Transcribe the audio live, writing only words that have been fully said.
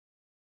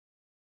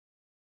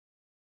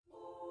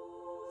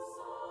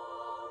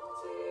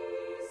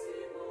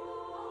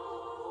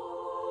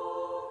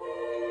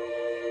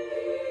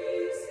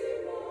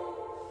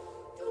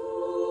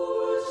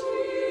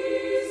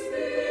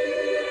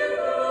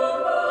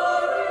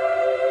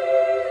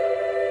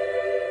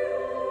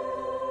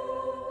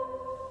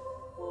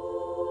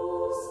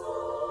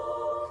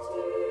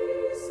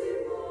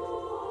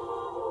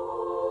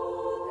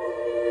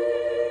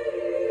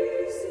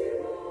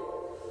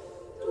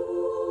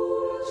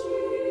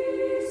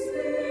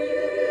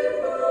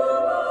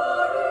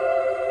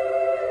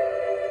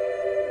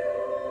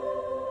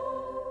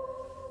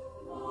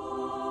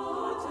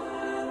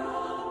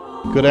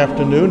Good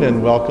afternoon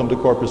and welcome to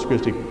Corpus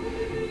Christi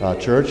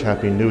Church.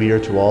 Happy New Year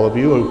to all of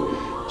you.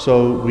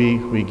 So we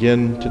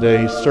begin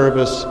today's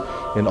service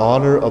in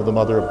honor of the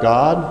Mother of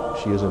God.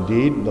 She is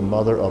indeed the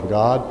Mother of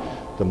God,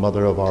 the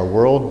Mother of our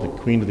world, the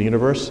Queen of the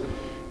universe.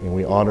 And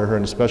we honor her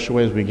in a special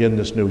way as we begin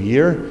this new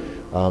year.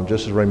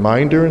 Just a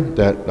reminder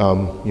that,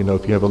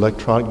 if you have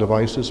electronic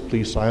devices,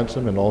 please silence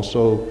them. And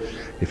also,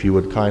 if you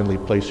would kindly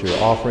place your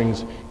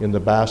offerings in the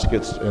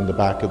baskets in the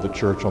back of the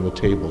church on the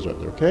tables right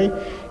there, okay?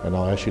 And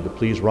I'll ask you to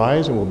please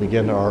rise and we'll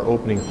begin our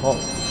opening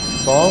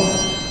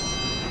song.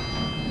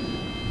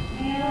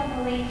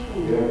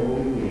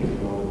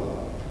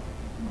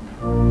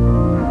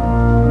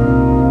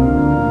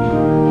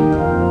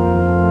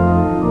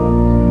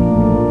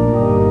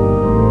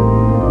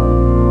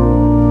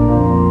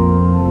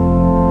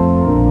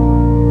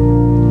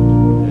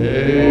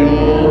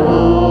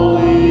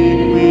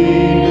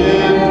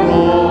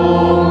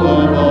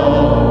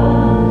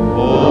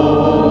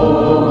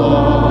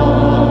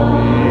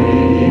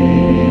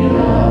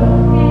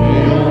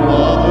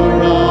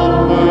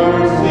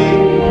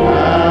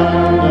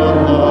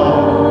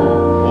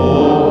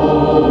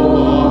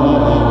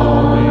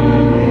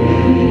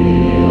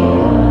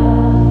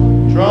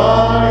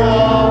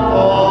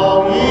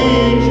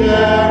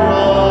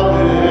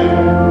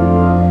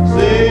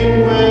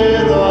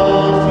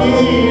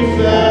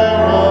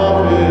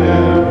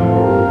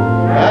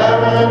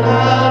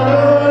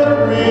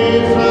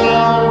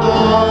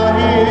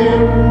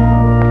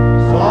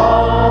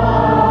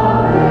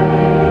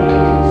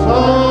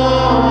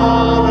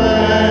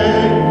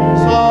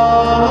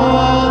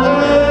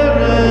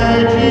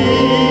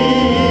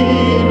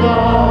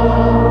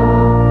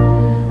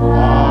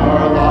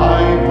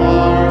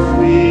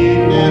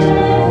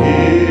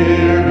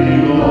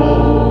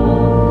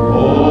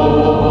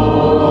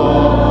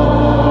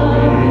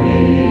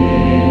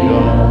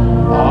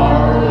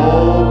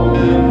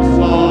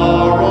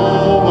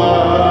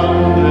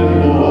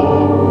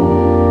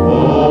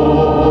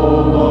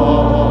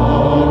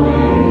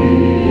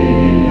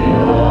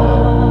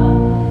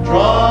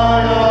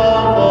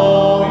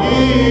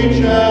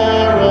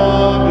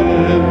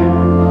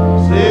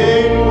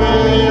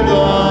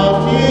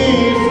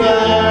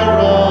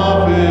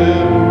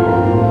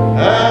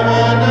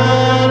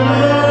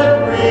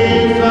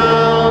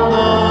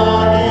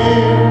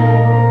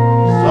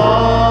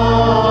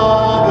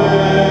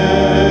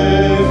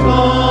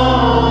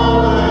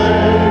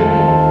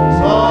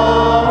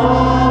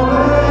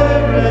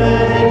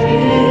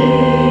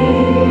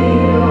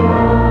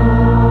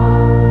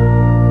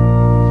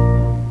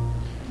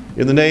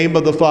 In the name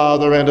of the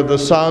Father, and of the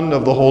Son,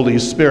 of the Holy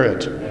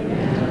Spirit.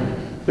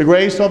 Amen. The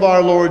grace of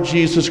our Lord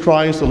Jesus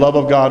Christ, the love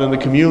of God, and the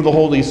communion of the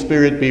Holy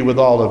Spirit be with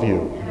all of you.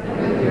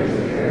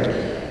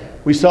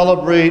 We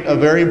celebrate a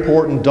very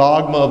important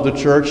dogma of the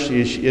Church.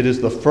 It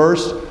is the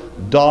first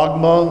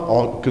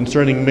dogma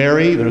concerning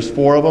Mary. There's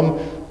 4 of them,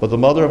 but the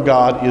Mother of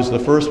God is the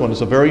first one.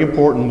 It's a very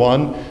important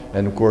one,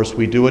 and of course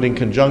we do it in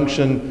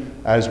conjunction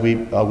as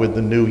with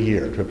the new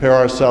year. To prepare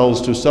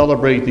ourselves to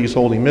celebrate these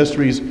holy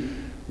mysteries,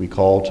 we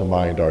call to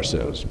mind our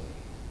sins.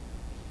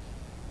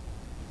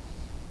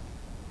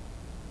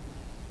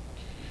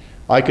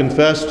 I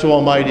confess to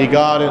Almighty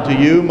God and to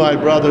you, my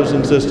brothers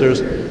and sisters,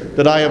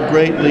 that I have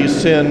greatly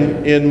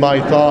sinned in my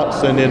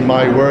thoughts and in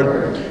my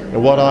word,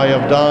 and what I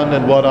have done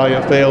and what I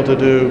have failed to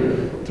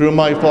do, through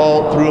my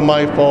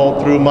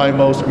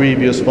most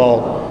grievous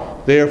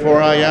fault.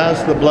 Therefore I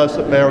ask the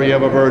Blessed Mary,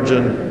 ever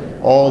Virgin,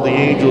 all the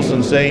angels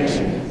and saints,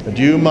 and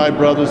you, my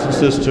brothers and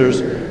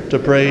sisters, to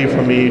pray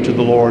for me to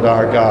the Lord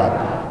our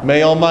God.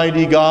 May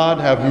Almighty God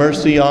have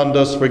mercy on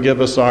us,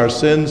 forgive us our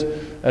sins,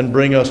 and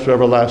bring us to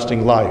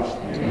everlasting life.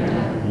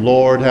 Amen.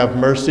 Lord, have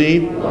mercy.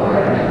 Lord,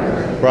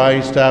 have mercy.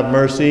 Christ, have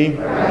mercy.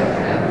 Christ,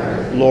 have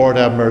mercy. Lord,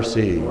 have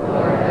mercy. Lord,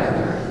 have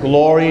mercy.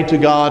 Glory to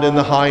God in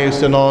the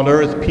highest, and on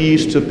earth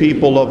peace to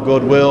people of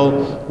good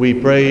will. We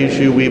praise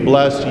you, we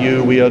bless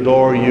you, we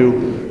adore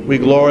you, we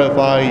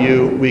glorify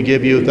you, we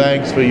give you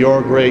thanks for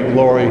your great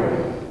glory.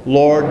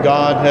 Lord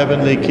God,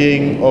 heavenly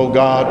King, O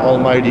God,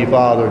 almighty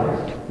Father,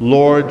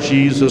 Lord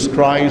Jesus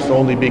Christ,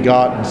 only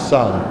begotten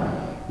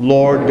Son,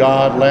 Lord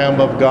God,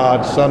 Lamb of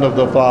God, Son of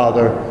the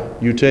Father,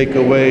 you take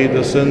away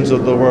the sins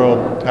of the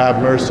world,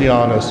 have mercy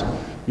on us.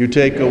 You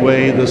take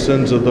away the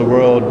sins of the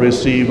world,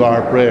 receive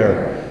our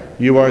prayer.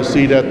 You are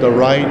seated at the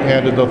right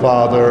hand of the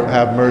Father,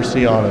 have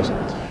mercy on us.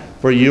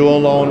 For you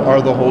alone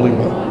are the Holy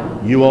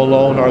One, you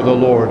alone are the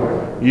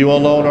Lord, you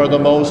alone are the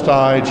Most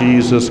High,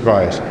 Jesus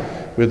Christ,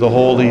 with the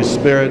Holy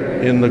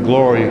Spirit, in the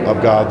glory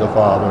of God the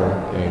Father.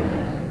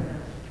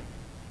 Amen.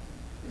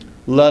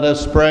 Let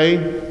us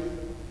pray.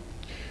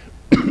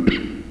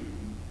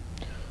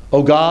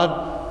 O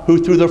God, who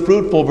through the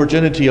fruitful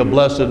virginity of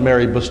Blessed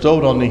Mary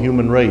bestowed on the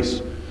human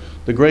race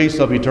the grace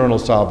of eternal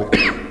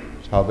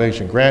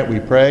salvation, grant, we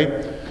pray,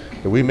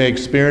 that we may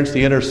experience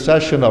the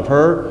intercession of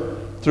her,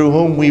 through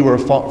whom we were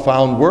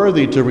found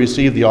worthy to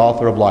receive the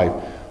author of life,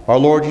 our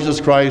Lord Jesus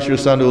Christ, your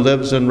Son, who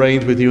lives and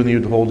reigns with you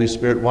in the Holy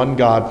Spirit, one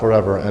God,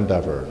 forever and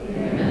ever.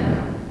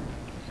 Amen.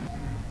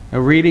 A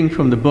reading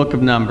from the book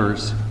of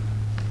Numbers.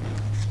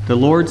 the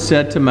Lord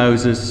said to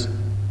Moses,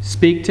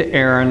 "Speak to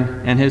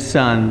Aaron and his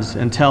sons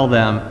and tell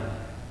them,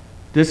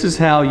 'This is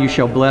how you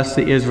shall bless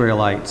the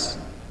Israelites.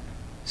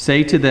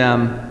 Say to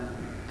them,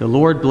 the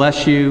Lord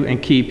bless you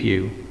and keep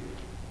you.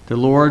 The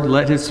Lord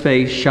let his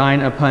face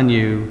shine upon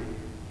you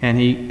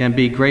and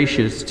be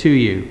gracious to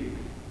you.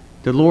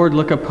 The Lord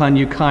look upon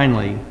you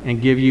kindly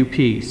and give you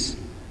peace.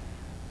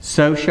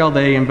 So shall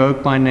they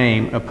invoke my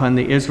name upon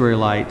the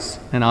Israelites,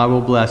 and I will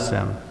bless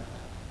them.'"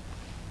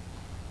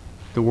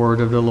 The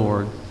word of the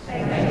Lord.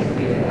 Thanks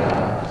be to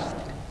God.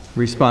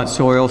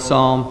 Responsorial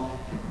Psalm.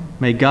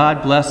 May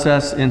God bless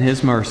us in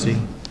his mercy.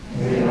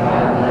 May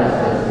God bless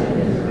us in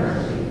his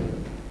mercy.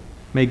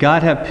 May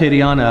God have pity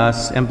on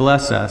us and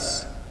bless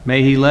us.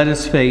 May he let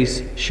his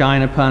face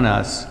shine upon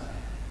us.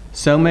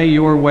 So may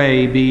your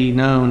way be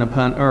known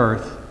upon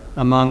earth,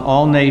 among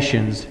all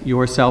nations,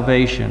 your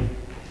salvation.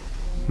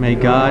 May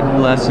God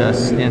bless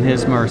us in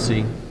his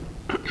mercy.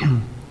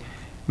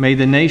 May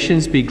the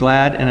nations be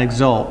glad and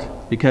exult,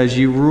 because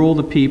you rule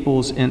the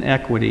peoples in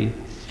equity.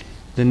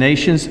 The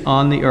nations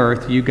on the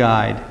earth you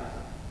guide.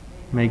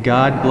 May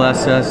God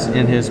bless us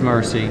in his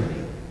mercy.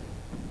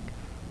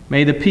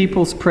 May the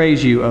peoples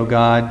praise you, O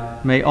God.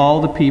 May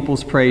all the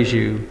peoples praise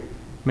you.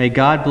 May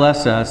God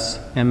bless us,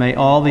 and may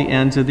all the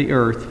ends of the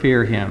earth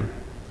fear him.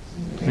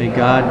 May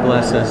God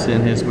bless us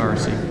in his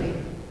mercy.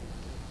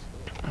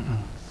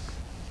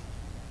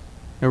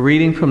 A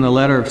reading from the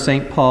letter of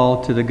St.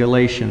 Paul to the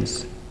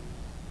Galatians.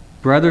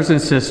 Brothers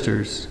and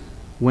sisters,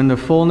 when the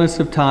fullness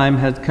of time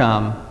had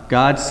come,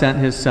 God sent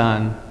his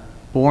Son,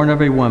 born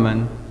of a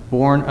woman,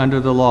 born under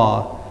the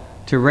law,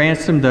 to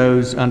ransom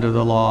those under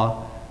the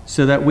law,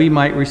 so that we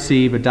might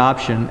receive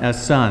adoption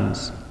as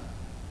sons.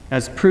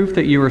 As proof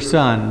that you are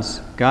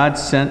sons, God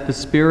sent the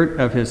Spirit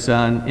of his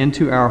Son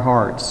into our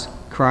hearts,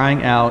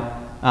 crying out,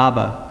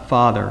 "Abba,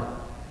 Father."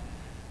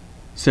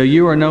 So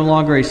you are no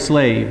longer a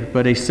slave,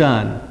 but a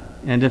son,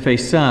 and if a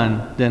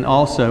son, then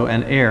also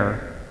an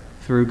heir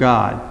through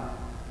God.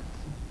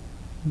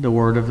 The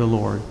word of the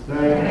Lord.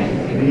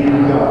 Thanks be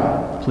to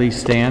God. Please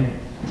stand.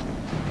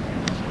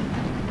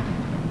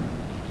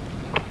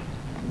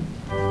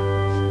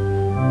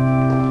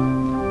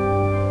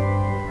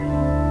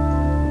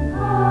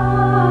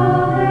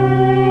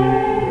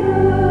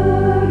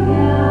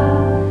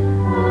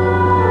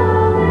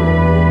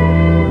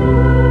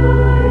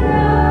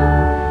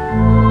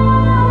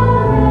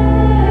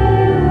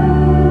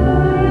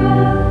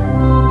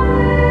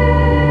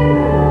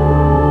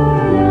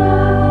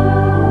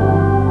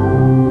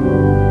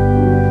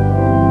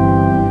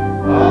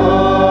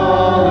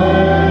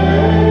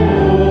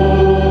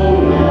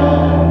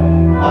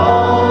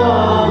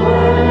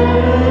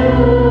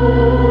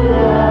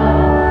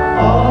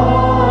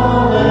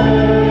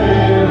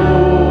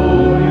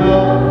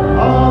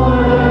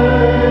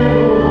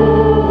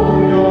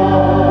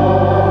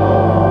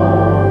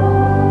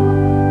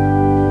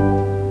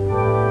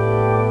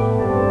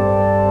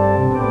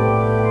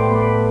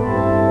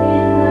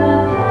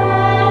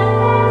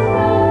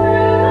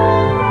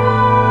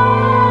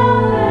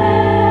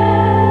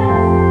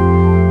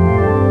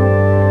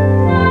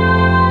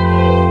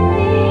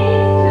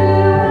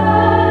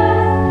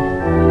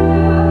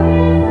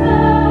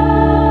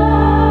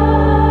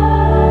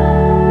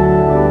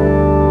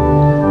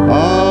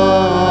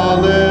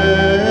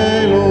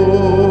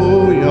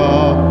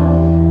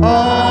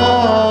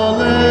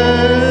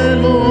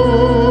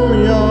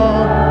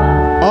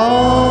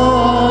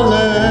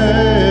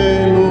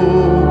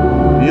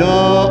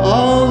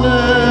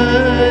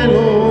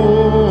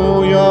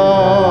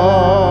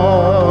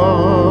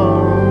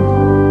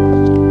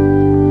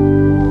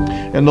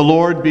 And the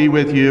Lord be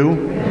with you.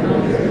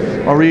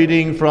 A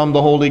reading from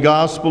the Holy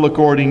Gospel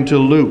according to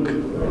Luke.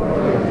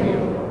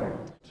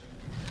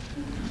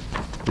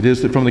 It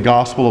is from the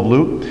Gospel of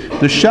Luke.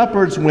 The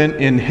shepherds went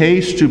in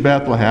haste to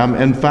Bethlehem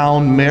and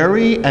found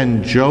Mary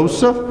and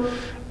Joseph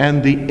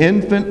and the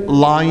infant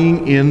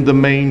lying in the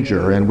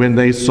manger. And when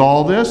they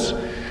saw this,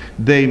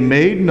 they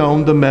made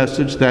known the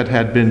message that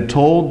had been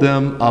told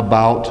them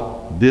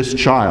about this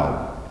child.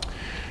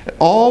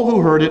 All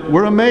who heard it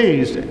were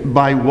amazed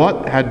by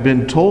what had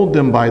been told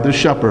them by the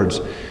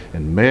shepherds.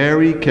 And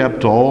Mary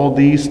kept all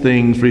these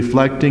things,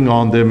 reflecting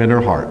on them in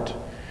her heart.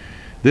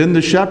 Then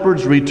the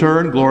shepherds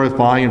returned,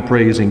 glorifying and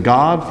praising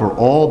God for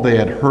all they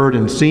had heard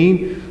and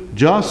seen,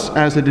 just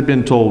as it had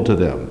been told to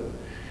them.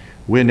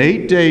 When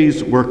 8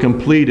 days were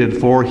completed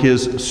for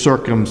his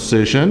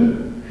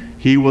circumcision,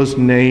 he was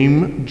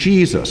named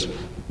Jesus,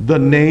 the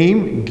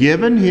name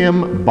given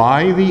him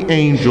by the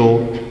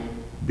angel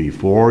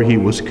before he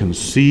was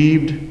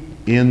conceived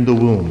in the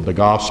womb. The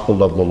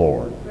Gospel of the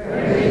Lord.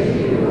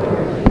 Praise you,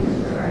 Lord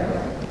Jesus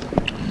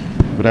Christ.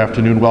 Good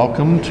afternoon.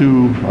 Welcome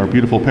to our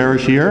beautiful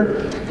parish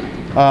here.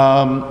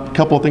 A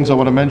couple of things I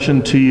want to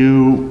mention to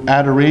you.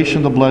 Adoration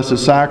of the Blessed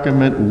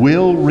Sacrament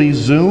will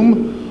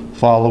resume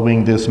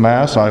following this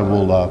Mass. I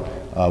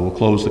will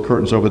close the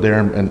curtains over there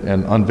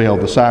and unveil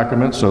the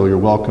sacrament, so you're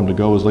welcome to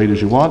go as late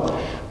as you want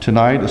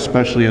tonight,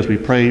 especially as we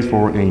pray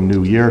for a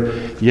new year.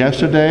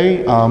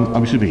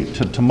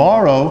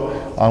 Tomorrow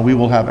we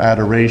will have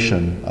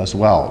adoration as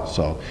well.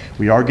 So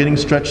we are getting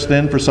stretched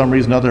thin for some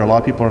reason or other. A lot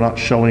of people are not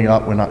showing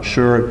up. We're not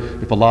sure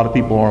if a lot of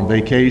people are on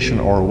vacation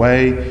or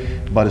away,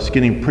 but it's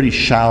getting pretty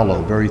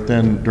shallow, very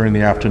thin during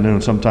the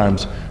afternoon,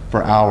 sometimes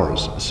for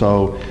hours.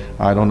 So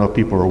I don't know if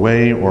people are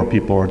away or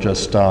people are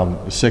just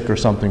sick or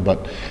something,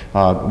 but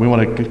we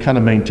want to kind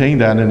of maintain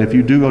that. And if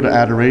you do go to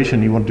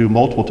adoration, you want to do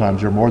multiple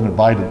times, you're more than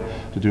invited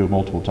to do it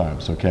multiple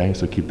times, okay?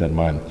 So keep that in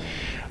mind.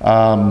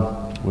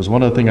 Was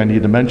one other thing I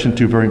needed to mention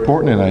too, very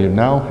important, and I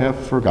now have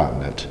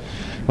forgotten it.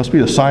 Must be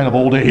a sign of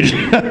old age.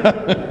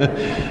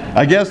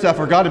 I guess I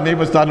forgot it,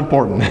 maybe it's not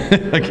important.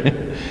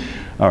 Okay.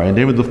 All right, in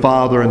the name of the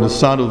Father, and the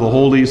Son, and the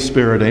Holy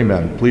Spirit,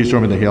 amen. Please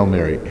join me in the Hail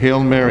Mary.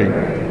 Hail Mary,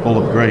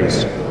 full of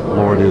grace, the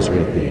Lord is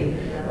with thee.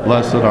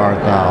 Blessed art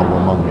thou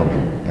among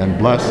women, and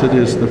blessed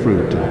is the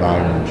fruit of thy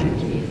womb,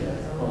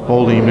 Jesus.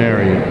 Holy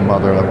Mary,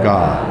 Mother of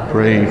God,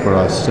 pray for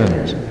us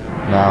sinners,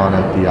 now and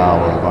at the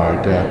hour of our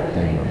death.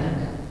 Amen.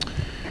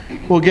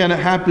 Well, again, a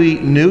happy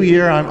New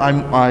Year.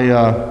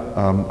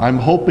 I'm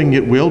hoping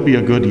it will be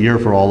a good year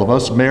for all of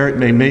us.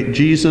 May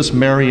Jesus,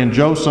 Mary, and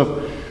Joseph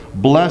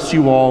bless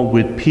you all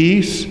with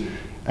peace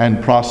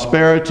and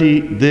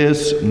prosperity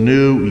this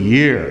new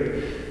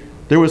year.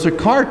 There was a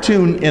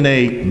cartoon in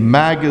a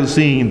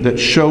magazine that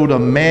showed a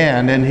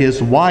man and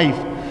his wife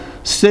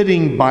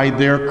sitting by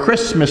their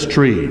Christmas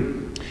tree.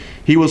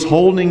 He was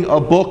holding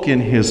a book in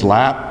his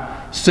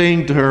lap,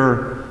 saying to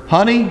her,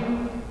 "Honey,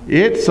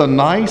 it's a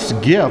nice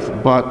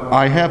gift, but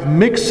I have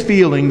mixed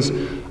feelings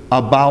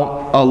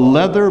about a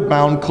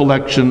leather-bound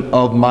collection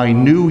of my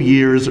New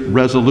Year's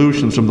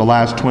resolutions from the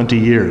last 20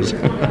 years.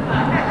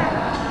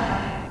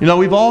 You know,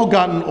 we've all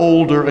gotten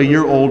older, a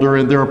year older,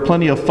 and there are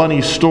plenty of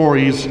funny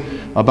stories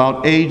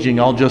about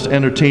aging. I'll just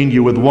entertain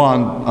you with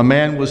one. A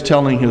man was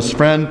telling his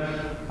friend,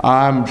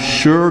 "I'm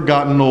sure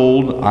gotten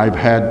old. I've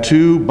had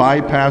 2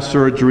 bypass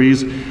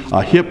surgeries,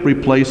 a hip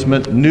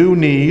replacement, new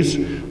knees,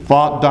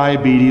 fought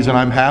diabetes, and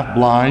I'm half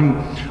blind.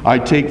 I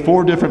take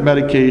 4 different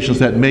medications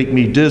that make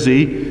me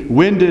dizzy,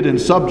 winded, and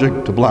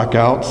subject to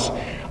blackouts.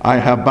 I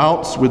have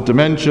bouts with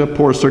dementia,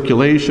 poor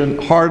circulation,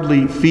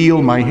 hardly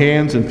feel my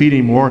hands and feet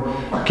anymore.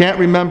 Can't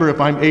remember if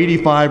I'm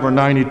 85 or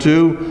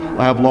 92.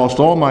 I have lost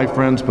all my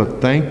friends,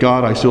 but thank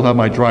God I still have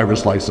my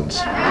driver's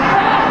license."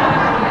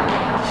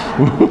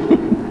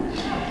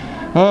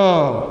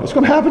 Oh, it's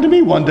going to happen to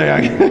me one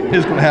day.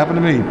 It's going to happen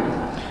to me.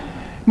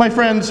 My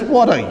friends,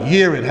 what a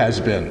year it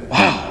has been.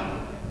 Wow.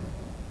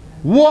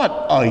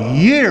 What a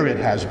year it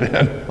has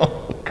been.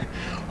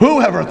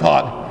 Who ever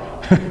thought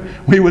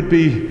we would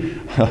be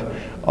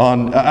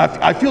on,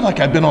 I feel like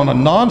I've been on a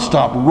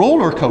non-stop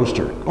roller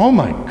coaster. Oh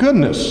my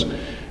goodness.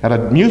 At a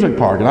music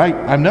park. And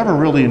I've never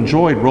really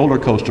enjoyed roller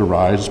coaster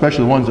rides,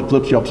 especially the ones that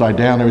flips you upside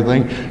down and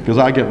everything, because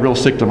I get real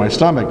sick to my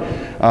stomach.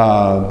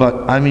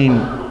 But I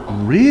mean,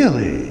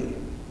 really,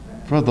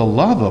 for the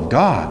love of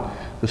God,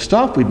 the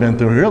stuff we've been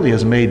through really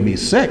has made me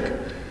sick.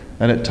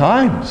 And at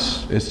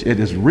times, it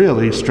has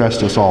really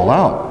stressed us all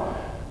out.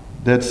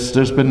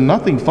 There's been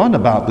nothing fun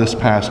about this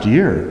past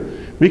year.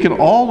 We can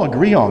all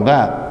agree on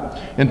that.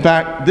 In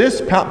fact,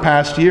 this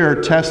past year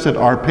tested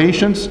our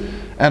patience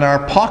and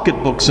our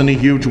pocketbooks in a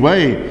huge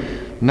way.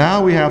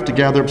 Now we have to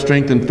gather up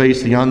strength and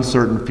face the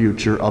uncertain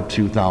future of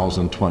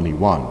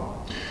 2021.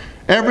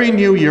 Every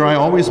new year, I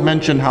always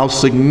mention how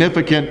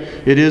significant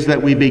it is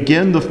that we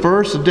begin the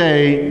first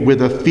day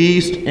with a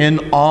feast in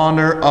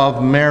honor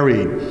of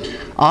Mary.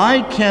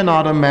 I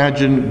cannot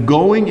imagine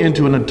going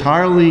into an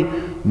entirely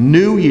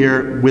new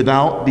year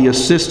without the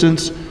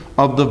assistance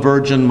of the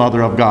Virgin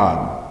Mother of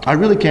God. I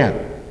really can't.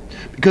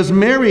 Because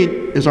Mary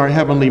is our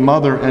Heavenly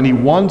Mother, and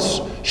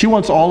she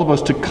wants all of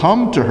us to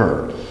come to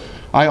her.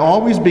 I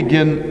always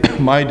begin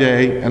my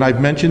day, and I've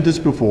mentioned this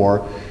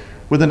before,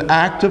 with an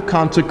act of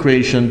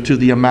consecration to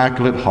the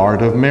Immaculate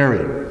Heart of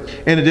Mary,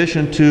 in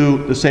addition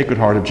to the Sacred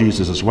Heart of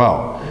Jesus as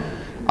well.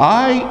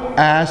 I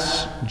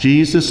ask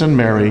Jesus and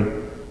Mary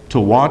to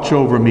watch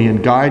over me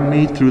and guide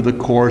me through the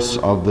course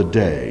of the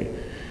day.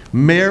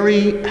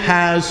 Mary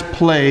has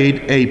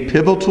played a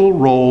pivotal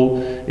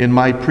role in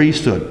my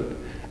priesthood,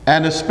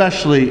 and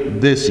especially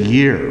this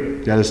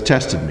year that has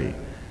tested me.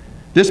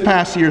 This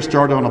past year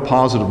started on a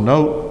positive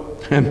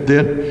note, and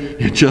then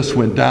it just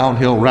went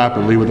downhill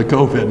rapidly with the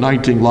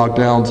COVID-19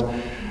 lockdowns,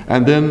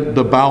 and then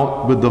the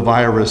bout with the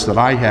virus that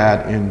I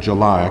had in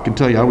July. I can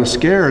tell you, I was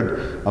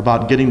scared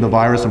about getting the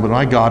virus, and when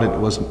I got it,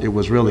 it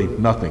was really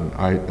nothing.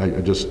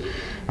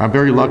 I'm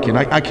very lucky, and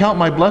I count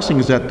my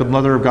blessings that the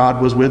Mother of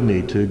God was with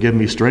me to give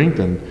me strength.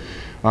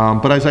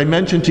 But as I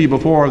mentioned to you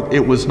before,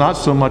 it was not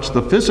so much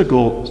the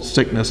physical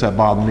sickness that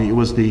bothered me; it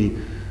was the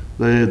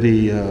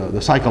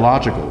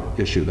psychological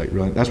issue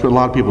that's what a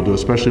lot of people do,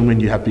 especially when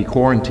you have to be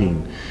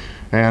quarantined.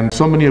 And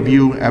so many of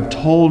you have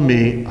told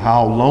me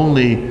how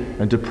lonely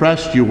and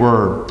depressed you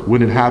were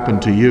when it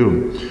happened to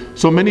you.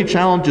 So many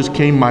challenges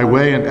came my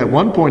way, and at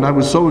one point I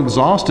was so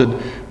exhausted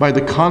by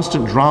the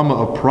constant drama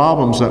of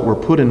problems that were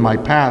put in my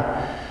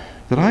path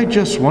that I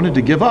just wanted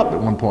to give up at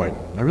one point.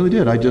 I really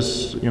did. I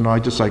just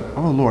like,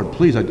 oh Lord,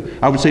 please.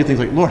 I would say things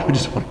like, Lord, I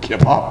just want to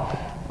give up.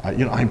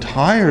 I'm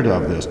tired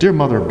of this. Dear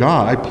Mother of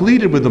God, I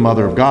pleaded with the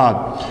Mother of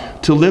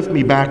God to lift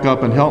me back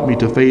up and help me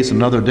to face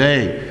another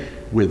day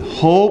with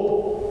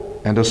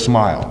hope and a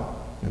smile.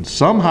 And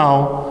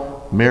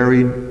somehow,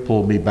 Mary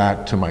pulled me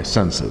back to my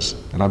senses.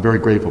 And I'm very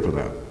grateful for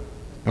that.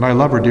 And I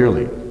love her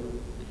dearly.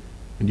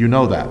 And you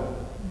know that.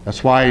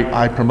 That's why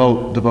I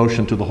promote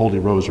devotion to the Holy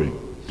Rosary.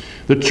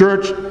 The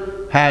Church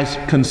has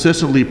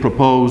consistently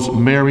proposed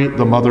Mary,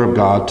 the Mother of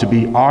God, to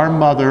be our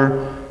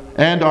mother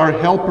and our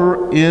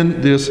helper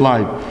in this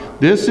life.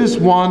 This is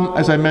one,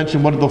 as I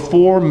mentioned, one of the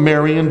 4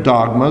 Marian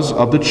dogmas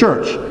of the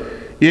Church.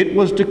 It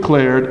was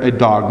declared a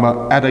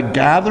dogma at a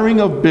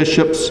gathering of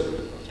bishops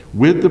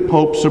with the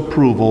Pope's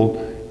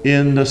approval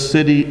in the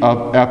city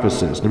of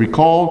Ephesus. Now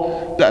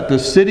recall that the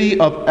city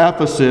of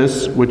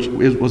Ephesus, which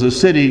was a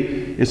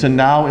city, is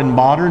now in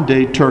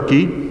modern-day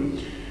Turkey,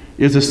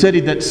 is a city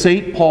that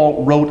St.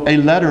 Paul wrote a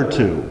letter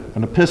to,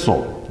 an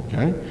epistle.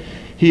 Okay?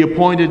 He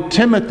appointed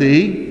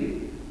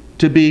Timothy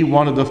to be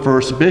one of the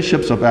first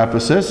bishops of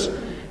Ephesus,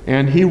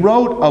 and he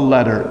wrote a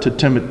letter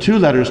to 2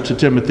 letters to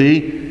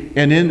Timothy,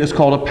 and it's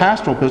called a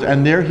pastoral epistle,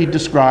 and there he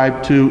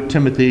described to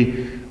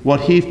Timothy what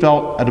he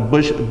felt a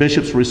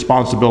bishop's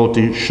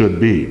responsibility should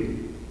be.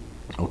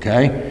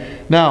 Okay?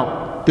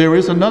 Now, there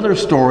is another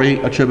story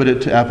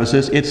attributed to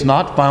Ephesus. It's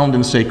not found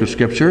in sacred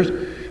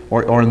scriptures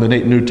or in the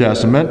New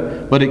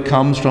Testament, but it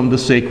comes from the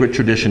sacred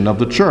tradition of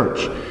the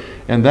Church.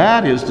 And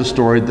that is the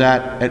story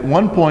that at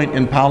one point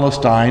in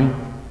Palestine,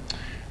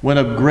 when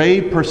a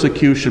grave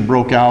persecution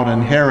broke out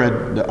and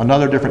Herod,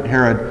 another different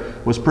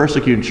Herod, was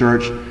persecuting the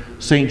church,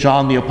 St.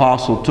 John the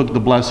Apostle took the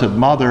Blessed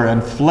Mother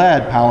and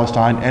fled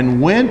Palestine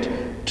and went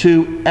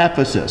to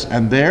Ephesus.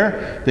 And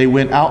there they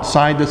went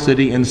outside the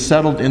city and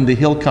settled in the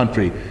hill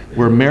country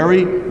where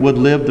Mary would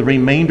live the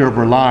remainder of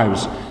her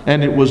lives.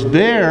 And it was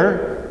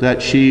there that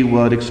she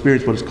would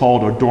experience what is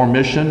called a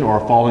dormition,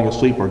 or falling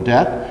asleep, or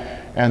death.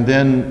 And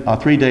then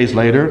 3 days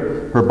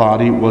later, her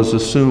body was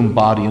assumed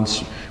body and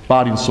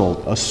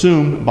soul.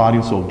 Assumed body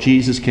and soul.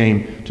 Jesus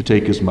came to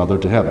take his mother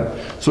to heaven.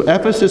 So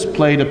Ephesus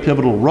played a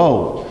pivotal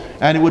role.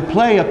 And it would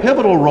play a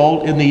pivotal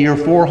role in the year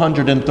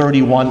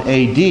 431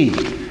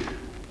 AD.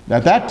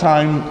 At that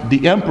time,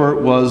 the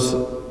emperor was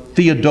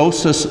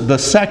Theodosius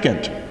II.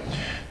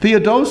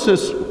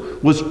 Theodosius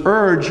was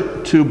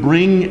urged to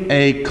bring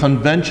a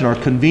convention or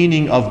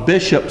convening of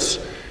bishops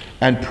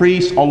and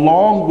priests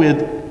along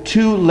with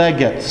 2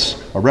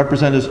 legates, or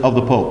representatives of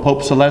the Pope.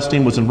 Pope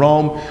Celestine was in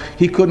Rome.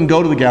 He couldn't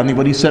go to the gathering,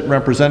 but he sent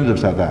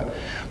representatives at that.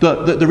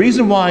 The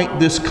reason why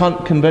this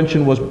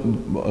convention was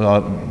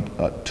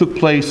took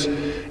place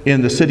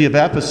in the city of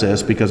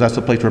Ephesus, because that's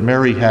the place where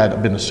Mary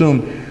had been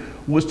assumed,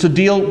 was to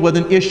deal with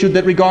an issue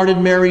that regarded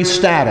Mary's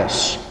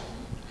status.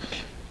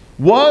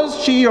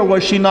 Was she or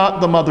was she not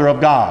the Mother of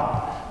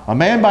God? A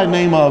man by the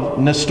name of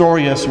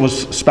Nestorius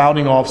was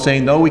spouting off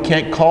saying, no, we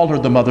can't call her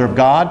the Mother of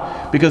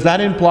God, because that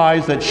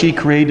implies that she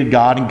created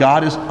God, and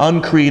God is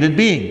uncreated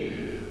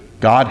being.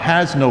 God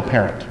has no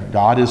parent.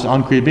 God is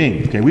uncreated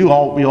being. Okay, we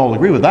all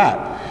agree with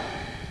that.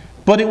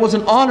 But it was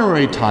an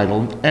honorary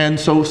title, and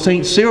so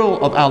St.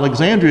 Cyril of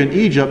Alexandria in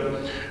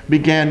Egypt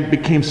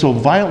became so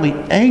violently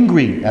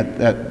angry at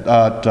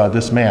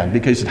this man,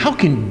 because he said, how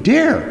can you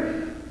dare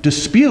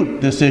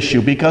dispute this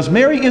issue, because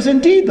Mary is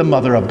indeed the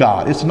Mother of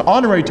God. It's an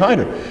honorary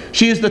title.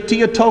 She is the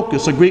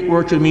Theotokos, a Greek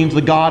word that means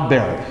the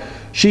God-bearer.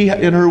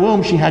 In her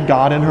womb, she had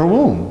God in her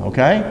womb,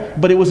 okay?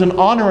 But it was an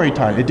honorary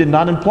title. It did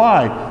not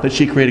imply that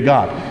she created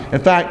God. In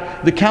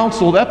fact, the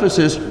Council of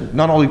Ephesus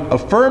not only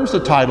affirms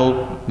the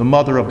title, the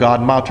Mother of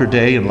God, Mater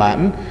Dei in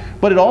Latin,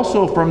 but it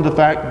also affirmed the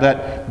fact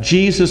that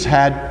Jesus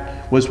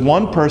was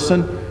one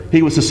person.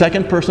 He was the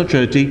second person of the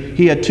Trinity.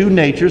 He had 2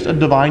 natures, a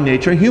divine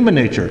nature and human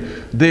nature.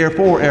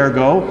 Therefore,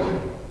 ergo,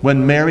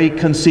 when Mary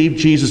conceived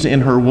Jesus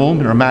in her womb,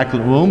 in her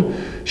immaculate womb,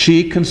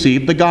 she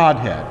conceived the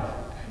Godhead.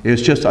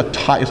 It's just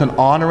it's an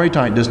honorary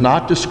title. It does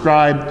not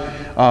describe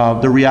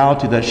the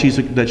reality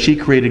that she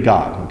created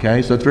God.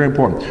 Okay, so that's very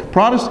important.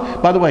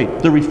 By the way,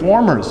 the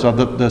reformers of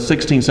the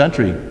 16th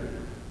century,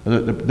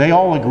 they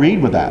all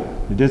agreed with that.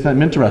 Isn't that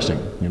interesting?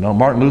 You know,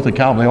 Martin Luther and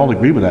Calvin, they all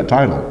agreed with that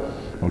title.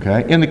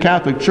 Okay, in the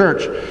Catholic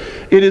Church,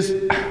 it is,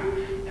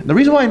 the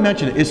reason why I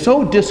mention it, it's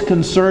so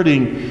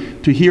disconcerting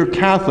to hear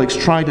Catholics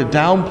try to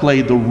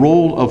downplay the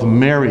role of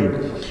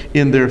Mary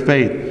in their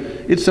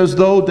faith. It's as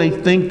though they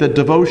think that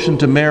devotion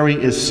to Mary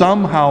is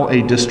somehow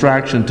a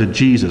distraction to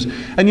Jesus.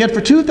 And yet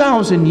for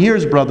 2,000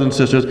 years, brothers and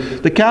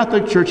sisters, the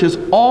Catholic Church has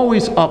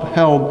always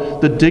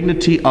upheld the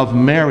dignity of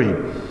Mary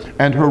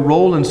and her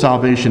role in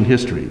salvation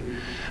history.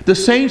 The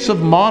saints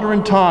of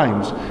modern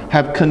times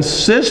have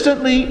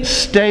consistently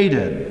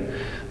stated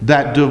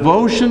that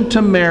devotion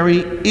to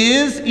Mary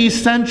is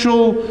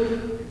essential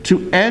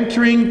to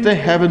entering the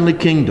heavenly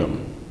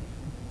kingdom.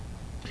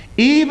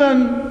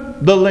 Even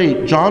the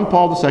late John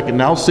Paul II,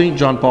 now St.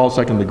 John Paul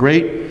II the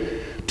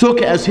Great,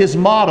 took as his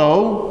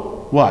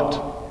motto,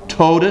 what?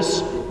 Totus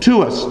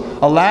tuus,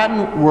 a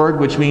Latin word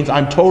which means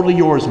I'm totally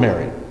yours,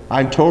 Mary.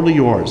 I'm totally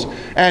yours.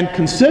 And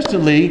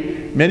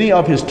consistently many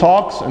of his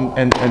talks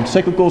and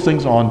encyclicals,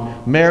 things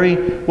on Mary,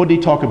 what did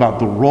he talk about?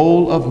 The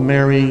role of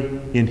Mary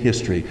in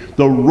history.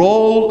 The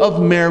role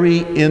of Mary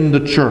in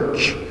the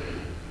church.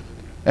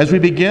 As we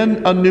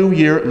begin a new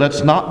year,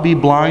 let's not be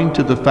blind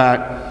to the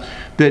fact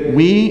that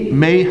we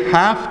may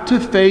have to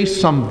face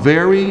some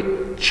very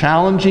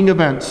challenging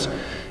events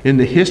in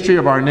the history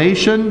of our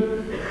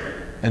nation,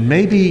 and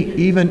maybe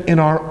even in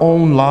our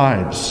own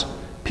lives.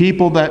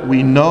 People that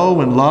we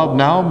know and love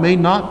now may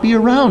not be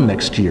around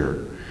next year.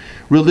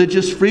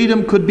 Religious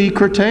freedom could be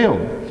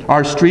curtailed.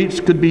 Our streets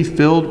could be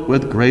filled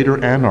with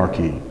greater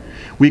anarchy.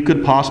 We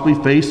could possibly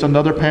face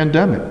another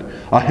pandemic.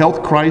 A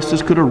health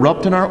crisis could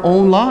erupt in our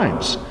own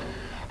lives.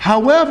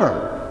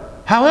 However,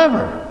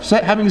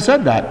 having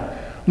said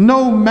that,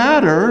 no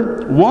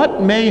matter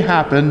what may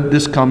happen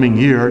this coming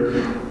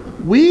year,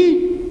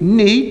 we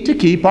need to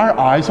keep our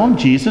eyes on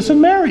Jesus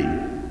and Mary.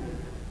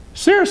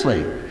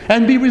 Seriously.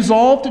 And be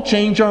resolved to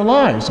change our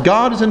lives.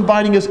 God is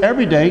inviting us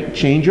every day,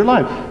 change your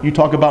life. You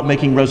talk about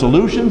making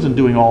resolutions and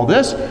doing all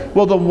this.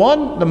 Well,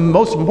 the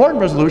most important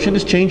resolution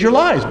is change your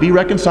lives. Be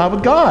reconciled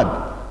with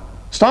God.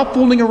 Stop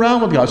fooling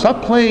around with God.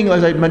 Stop playing,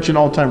 as I mention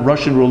all the time,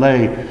 Russian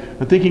roulette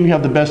and thinking you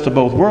have the best of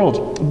both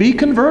worlds. Be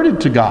converted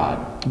to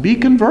God. Be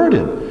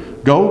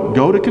converted.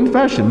 Go to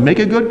confession. Make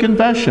a good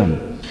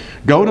confession.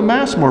 Go to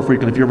Mass more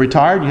frequently. If you're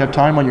retired and you have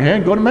time on your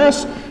hand, go to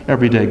Mass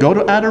every day. Go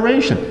to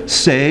adoration.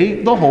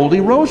 Say the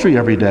Holy Rosary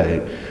every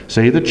day.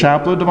 Say the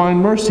Chaplet of Divine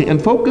Mercy.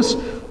 And focus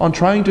on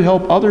trying to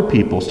help other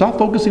people. Stop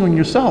focusing on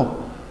yourself.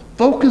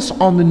 Focus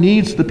on the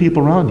needs of the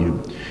people around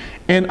you.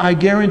 And I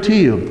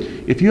guarantee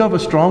you, if you have a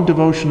strong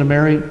devotion to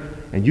Mary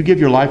and you give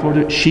your life over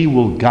to it, she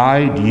will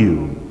guide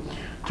you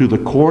through the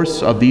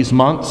course of these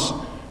months,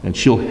 and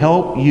she'll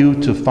help you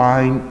to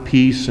find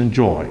peace and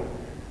joy.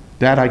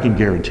 That I can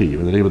guarantee you.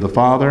 In the name of the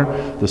Father,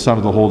 the Son,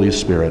 and the Holy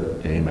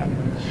Spirit.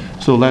 Amen.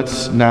 So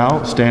let's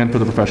now stand for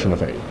the profession of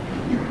faith.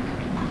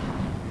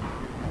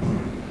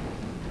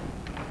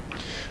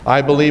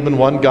 I believe in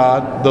one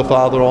God, the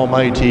Father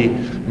Almighty,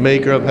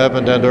 maker of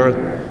heaven and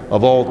earth,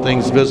 of all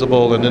things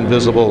visible and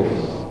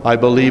invisible. I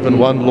believe in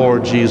one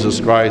Lord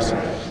Jesus Christ,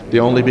 the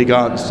only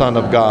begotten Son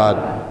of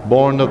God,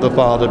 born of the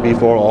Father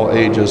before all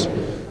ages,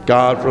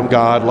 God from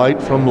God,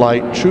 light from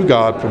light, true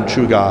God from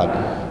true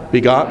God,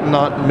 begotten,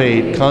 not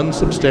made,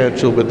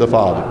 consubstantial with the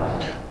Father.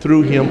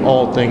 Through him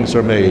all things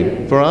are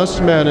made. For us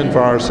men and for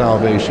our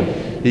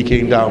salvation, he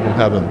came down from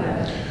heaven,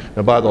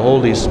 and by the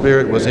Holy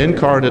Spirit was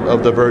incarnate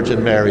of the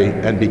Virgin Mary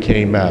and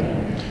became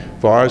man.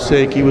 For our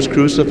sake he was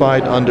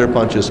crucified under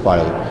Pontius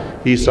Pilate.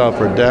 He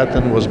suffered death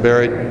and was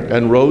buried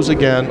and rose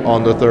again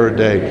on the third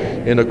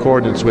day in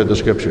accordance with the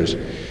Scriptures.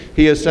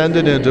 He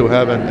ascended into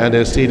heaven and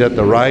is seated at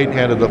the right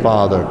hand of the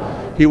Father.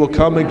 He will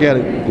come again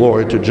in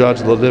glory to judge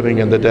the living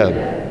and the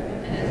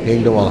dead.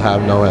 Kingdom will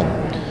have no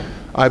end.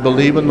 I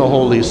believe in the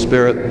Holy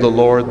Spirit, the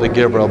Lord, the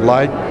giver of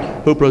light,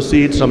 who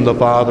proceeds from the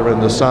Father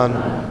and the Son,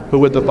 who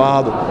with the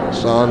Father,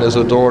 Son, is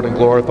adored and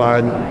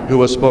glorified,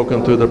 who has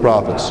spoken through the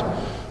prophets.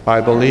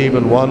 I believe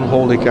in one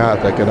holy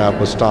Catholic and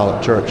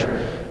Apostolic Church.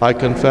 I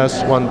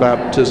confess one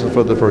baptism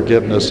for the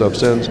forgiveness of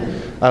sins,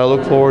 and I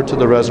look forward to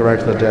the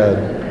resurrection of the dead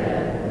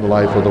and the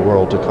life of the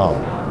world to come.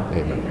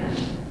 Amen.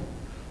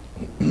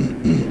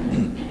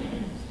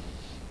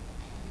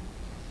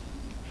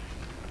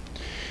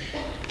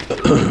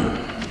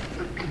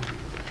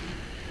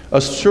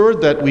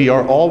 Assured that we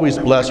are always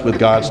blessed with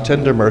God's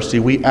tender mercy,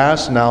 we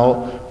ask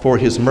now for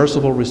his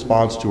merciful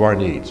response to our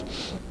needs.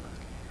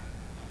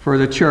 For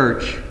the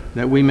Church,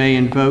 that we may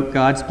invoke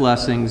God's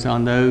blessings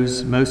on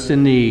those most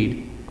in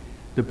need,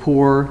 the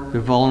poor, the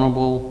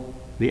vulnerable,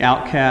 the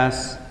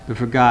outcasts, the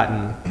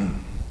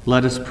forgotten,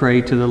 let us pray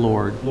to the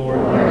Lord. Lord,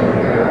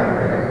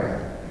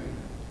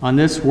 on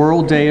this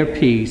World Day of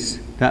Peace,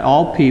 that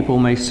all people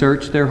may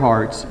search their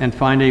hearts and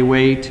find a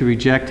way to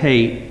reject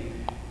hate,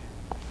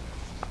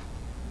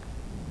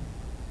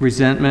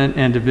 resentment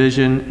and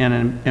division,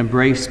 and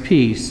embrace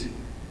peace,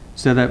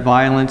 so that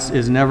violence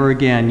is never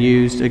again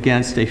used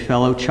against a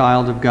fellow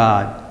child of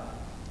God.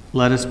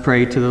 Let us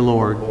pray to the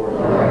Lord.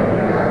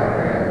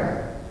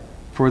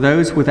 For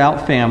those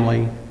without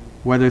family,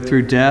 whether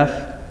through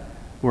death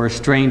or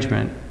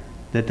estrangement,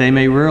 that they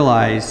may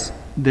realize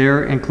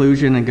their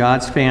inclusion in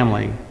God's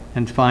family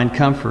and find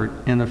comfort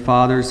in the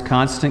Father's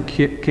constant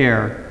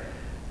care,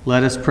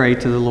 let us pray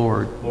to the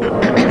Lord.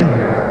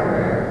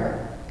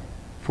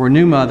 For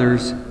new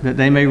mothers, that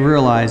they may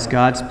realize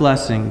God's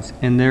blessings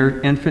in their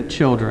infant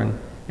children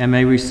and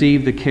may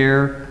receive the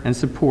care and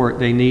support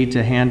they need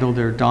to handle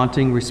their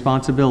daunting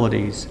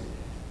responsibilities,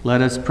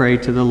 let us pray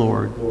to the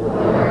Lord.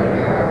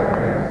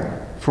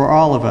 For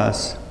all of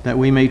us, that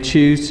we may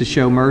choose to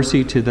show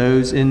mercy to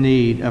those in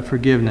need of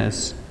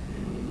forgiveness,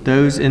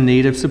 those in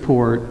need of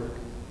support,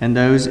 and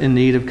those in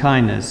need of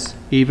kindness,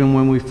 even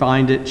when we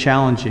find it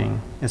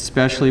challenging,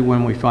 especially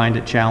when we find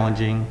it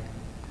challenging,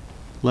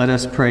 let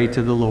us pray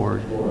to the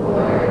Lord.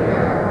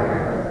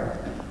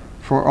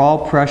 For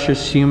all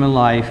precious human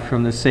life,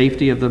 from the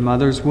safety of the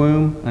mother's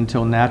womb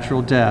until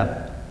natural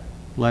death,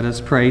 let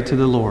us pray to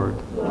the Lord.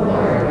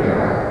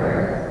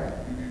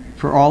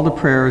 for all the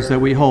prayers that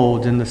we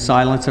hold in the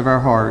silence of our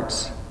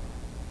hearts,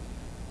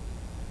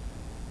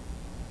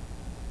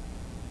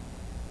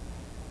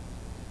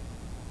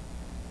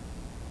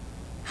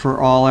 for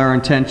all our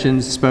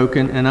intentions,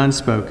 spoken and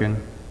unspoken,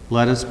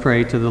 let us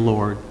pray to the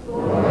Lord.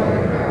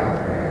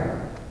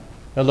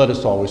 And let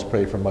us always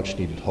pray for much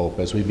needed hope.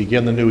 As we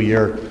begin the new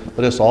year,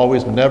 let us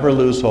always never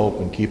lose hope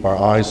and keep our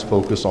eyes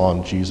focused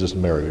on Jesus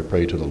and Mary. We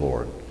pray to the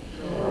Lord.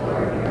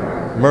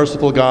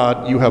 Merciful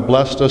God, you have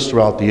blessed us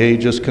throughout the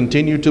ages.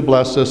 Continue to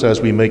bless us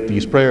as we make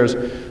these prayers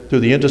through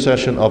the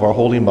intercession of our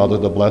Holy Mother,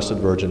 the Blessed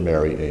Virgin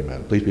Mary.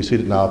 Amen. Please be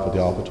seated now for the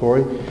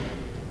offertory.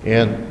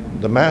 And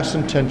the Mass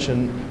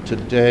intention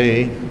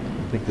today,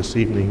 I think this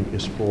evening,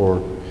 is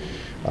for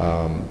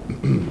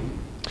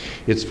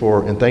it's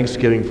for in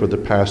thanksgiving for the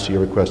past year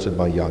requested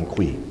by Yang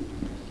Kui.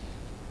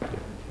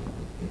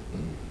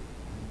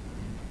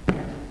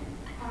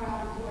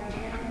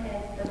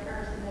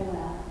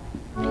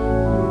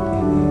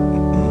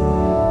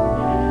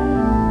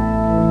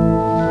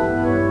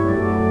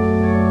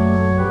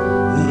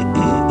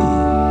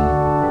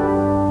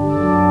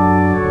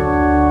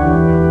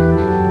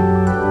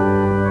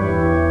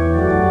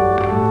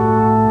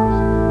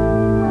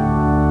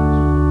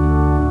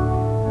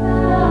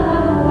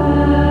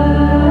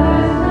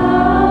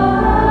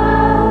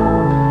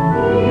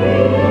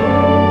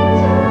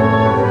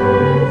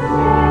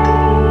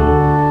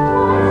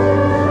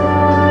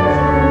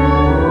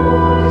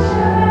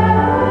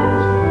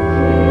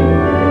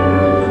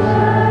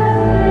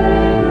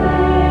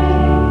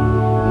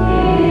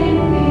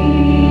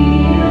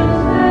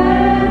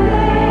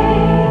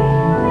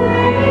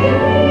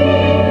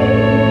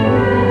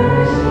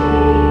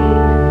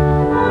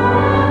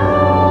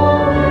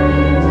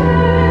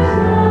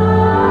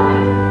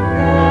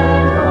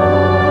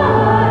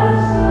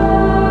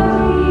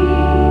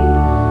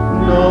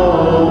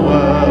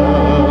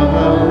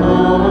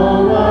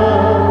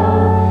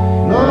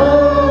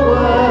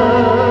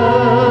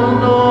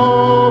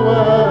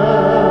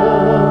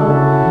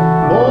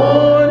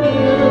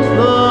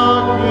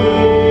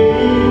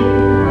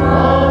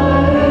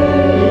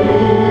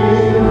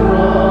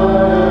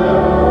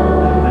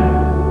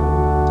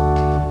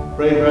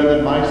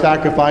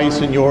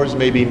 Sacrifice and yours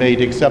may be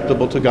made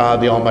acceptable to God,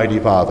 the Almighty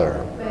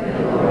Father. May the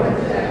Lord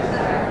accept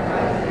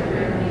sacrifice at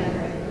your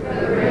hands, for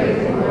the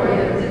praise and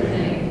glory of his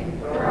name,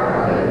 for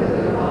our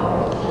good of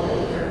all the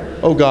Holy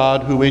Church. O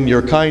God, who in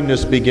your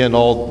kindness begin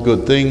all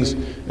good things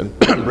and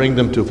bring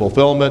them to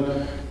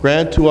fulfillment,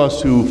 grant to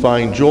us who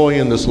find joy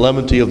in the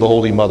solemnity of the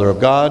Holy Mother of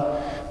God,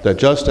 that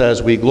just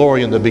as we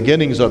glory in the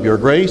beginnings of your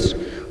grace,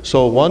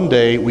 so one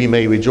day we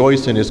may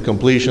rejoice in its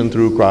completion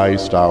through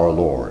Christ our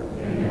Lord.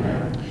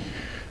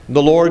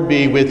 The Lord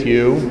be with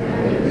you.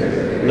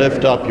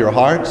 Lift up your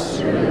hearts.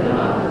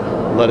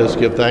 Let us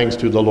give thanks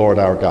to the Lord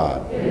our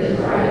God.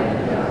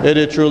 It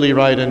is truly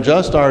right and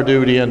just, our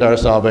duty and our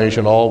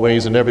salvation,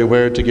 always and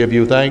everywhere to give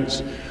you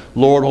thanks,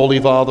 Lord, Holy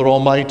Father,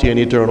 Almighty and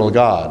eternal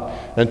God,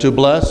 and to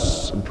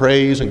bless and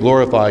praise and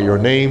glorify your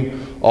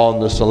name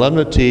on the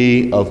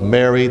solemnity of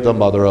Mary, the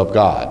Mother of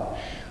God.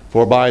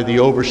 For by the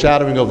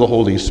overshadowing of the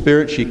Holy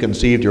Spirit she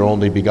conceived your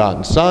only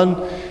begotten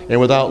Son, and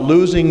without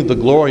losing the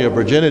glory of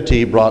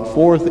virginity brought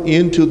forth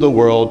into the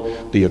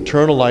world the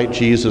eternal light,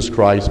 Jesus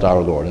Christ our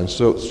Lord. And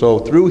so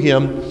through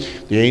him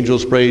the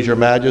angels praise your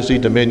majesty,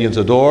 dominions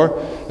adore,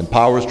 and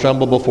powers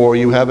tremble before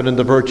you, heaven and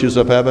the virtues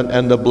of heaven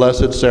and the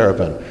blessed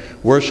seraphim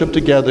worship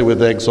together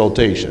with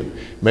exultation.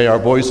 May our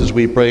voices,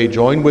 we pray,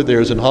 join with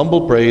theirs in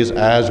humble praise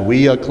as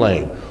we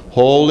acclaim,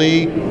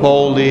 Holy,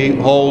 holy,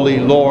 holy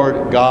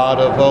Lord God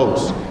of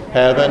hosts.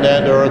 Heaven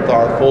and earth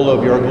are full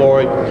of your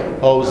glory.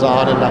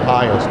 Hosanna in the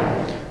highest.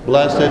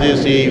 Blessed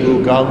is he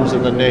who comes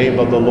in the name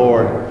of the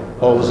Lord.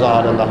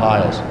 Hosanna in the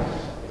highest.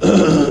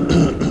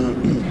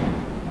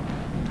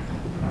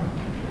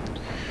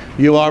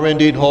 You are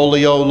indeed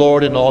holy, O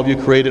Lord, and all you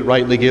created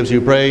rightly gives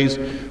you praise.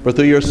 For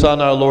through your Son,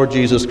 our Lord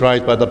Jesus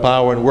Christ, by the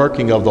power and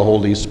working of the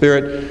Holy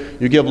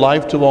Spirit, you give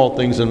life to all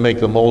things and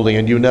make them holy,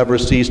 and you never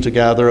cease to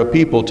gather a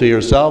people to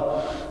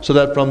yourself, so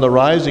that from the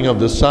rising of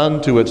the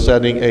sun to its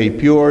setting a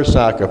pure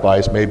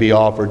sacrifice may be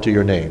offered to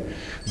your name.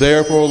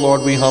 Therefore,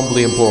 Lord, we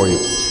humbly implore you,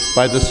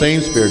 by the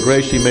same Spirit,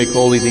 graciously make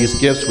holy these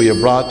gifts we have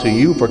brought to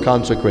you for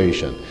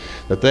consecration,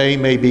 that they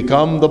may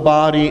become the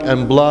body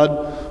and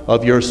blood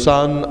of your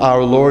Son,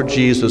 our Lord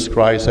Jesus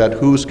Christ, at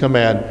whose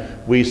command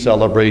we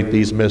celebrate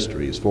these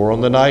mysteries. For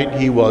on the night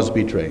he was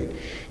betrayed,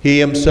 he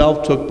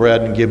himself took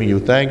bread, and giving you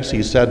thanks,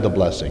 he said the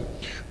blessing,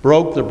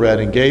 broke the bread,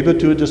 and gave it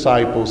to his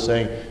disciples,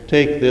 saying,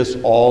 "Take this,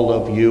 all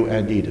of you,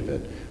 and eat of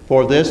it.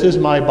 For this is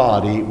my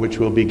body, which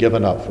will be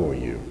given up for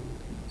you."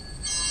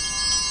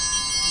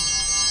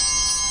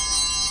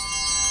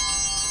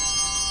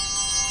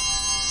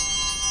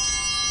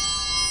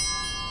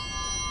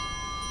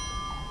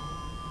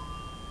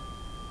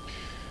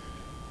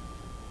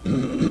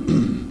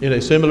 In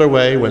a similar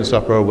way, when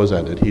supper was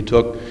ended, he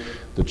took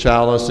the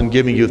chalice, and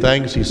giving you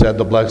thanks, he said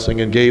the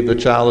blessing, and gave the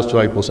chalice to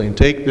his disciples, saying,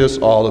 "Take this,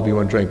 all of you,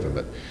 and drink from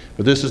it.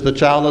 For this is the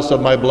chalice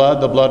of my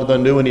blood, the blood of the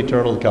new and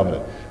eternal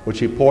covenant, which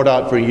he poured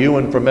out for you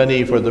and for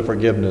many for the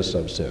forgiveness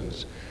of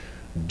sins.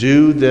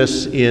 Do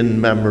this in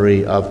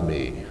memory of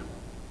me.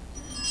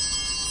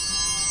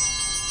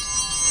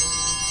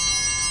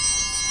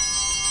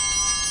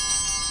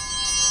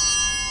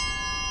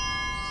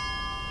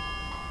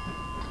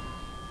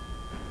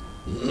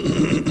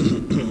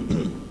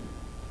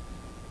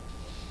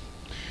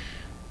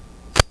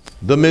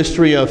 The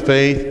mystery of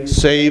faith.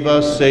 Save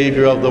us,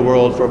 Savior of the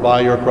world, for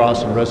by your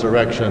cross and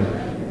resurrection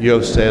you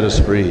have set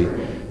us free.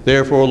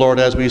 Therefore, Lord,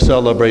 as we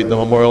celebrate the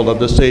memorial of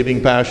the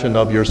saving passion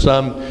of your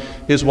Son,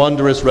 his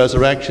wondrous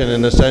resurrection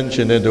and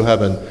ascension into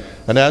heaven,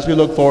 and as we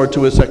look forward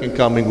to his second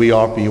coming, we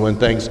offer you in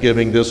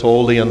thanksgiving this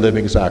holy and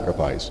living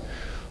sacrifice.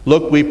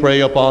 Look, we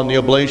pray, upon the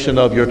oblation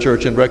of your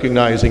church in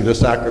recognizing the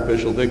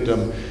sacrificial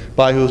victim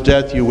by whose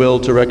death you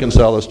willed to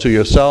reconcile us to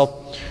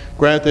yourself.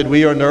 Grant that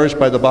we are nourished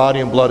by the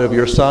body and blood of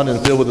your Son and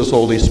filled with his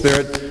Holy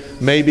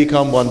Spirit, may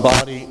become one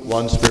body,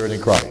 one spirit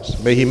in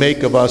Christ. May he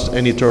make of us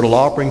an eternal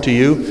offering to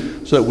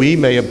you, so that we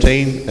may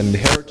obtain an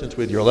inheritance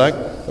with your elect,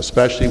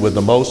 especially with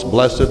the most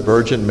blessed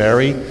Virgin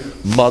Mary,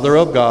 Mother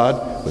of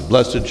God, with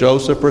blessed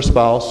Joseph, her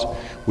spouse,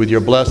 with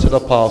your blessed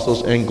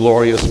apostles and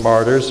glorious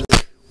martyrs,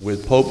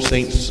 with Pope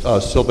St.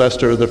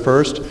 Sylvester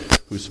I,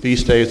 whose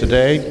feast day is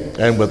today,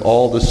 and with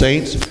all the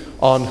saints,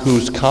 on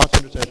whose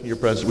constant intercession in your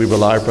presence we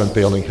rely for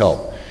unfailing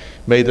help.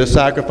 May the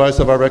sacrifice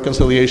of our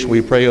reconciliation,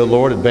 we pray, O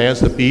Lord,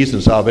 advance the peace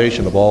and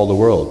salvation of all the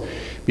world.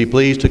 Be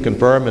pleased to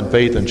confirm in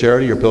faith and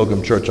charity your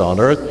pilgrim church on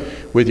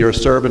earth, with your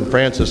servant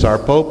Francis, our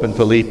Pope, and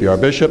Philippe, our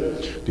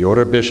Bishop, the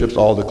order of bishops,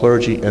 all the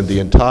clergy, and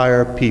the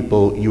entire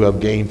people you have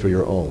gained for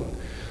your own.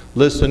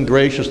 Listen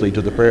graciously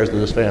to the prayers of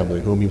this family,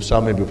 whom you've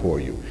summoned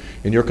before you.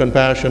 In your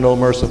compassion, O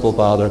merciful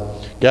Father,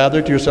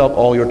 gather to yourself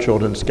all your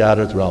children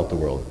scattered throughout the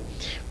world.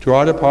 To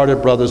our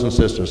departed brothers and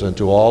sisters, and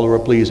to all who are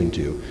pleasing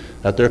to you,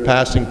 at their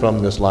passing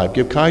from this life,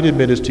 give kind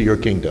admittance to your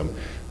kingdom.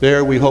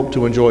 There we hope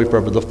to enjoy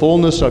forever the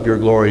fullness of your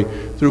glory,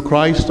 through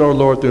Christ our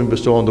Lord, through whom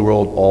bestow on the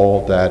world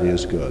all that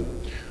is good.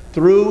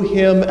 Through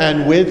him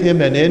and with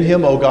him and in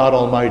him, O God,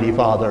 Almighty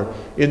Father,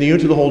 in the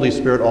unity of the Holy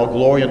Spirit, all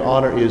glory and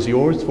honor is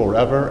yours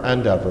forever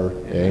and ever.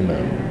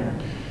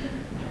 Amen.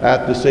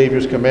 At the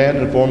Savior's command,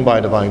 informed by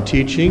divine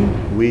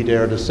teaching, we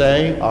dare to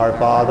say, Our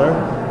Father,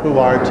 who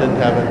art in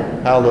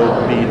heaven,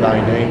 hallowed be thy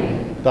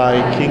name.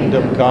 Thy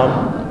kingdom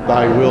come,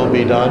 thy will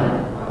be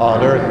done,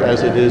 on earth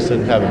as it is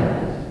in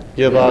heaven.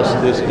 Give us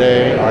this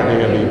day our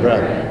daily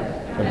bread,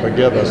 and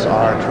forgive us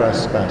our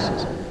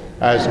trespasses,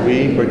 as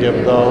we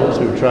forgive those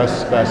who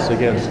trespass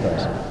against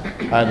us.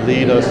 And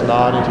lead us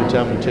not into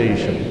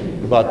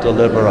temptation, but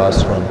deliver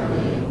us from evil.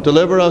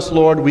 Deliver us,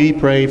 Lord, we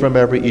pray, from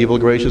every evil.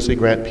 Graciously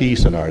grant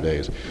peace in our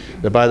days,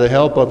 that by the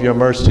help of your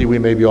mercy we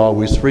may be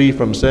always free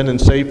from sin and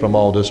safe from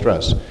all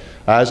distress,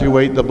 as we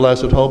wait the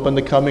blessed hope and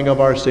the coming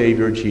of our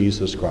Savior,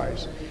 Jesus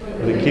Christ.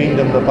 The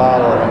kingdom, the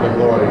power, and the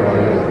glory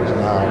are yours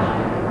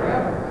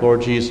now.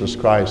 Lord Jesus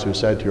Christ, who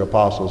said to your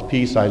apostles,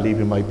 Peace I leave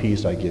you, my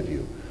peace I give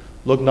you.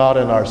 Look not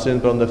on our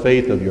sins, but on the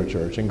faith of your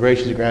church, and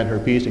graciously grant her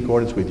peace in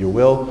accordance with your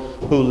will,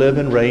 who live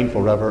and reign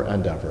forever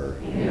and ever.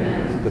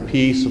 Amen. The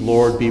peace,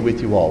 Lord, be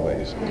with you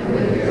always.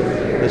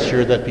 Let's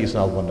share that peace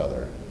now with one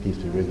another. Peace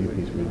be with you,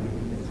 peace be with you.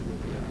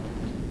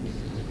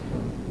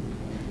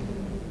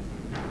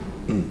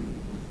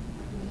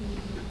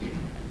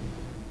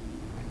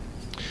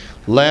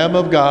 Lamb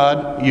of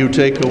God, you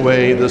take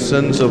away the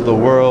sins of the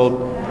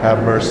world,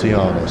 have mercy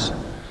on us.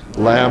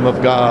 Lamb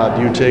of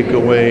God, you take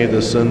away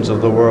the sins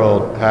of the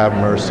world, have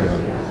mercy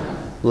on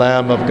us.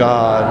 Lamb of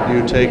God,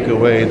 you take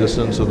away the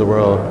sins of the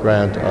world,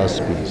 grant us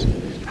peace.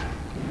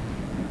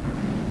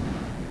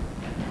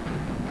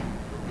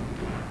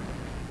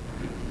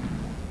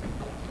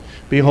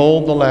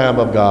 Behold the Lamb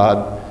of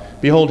God.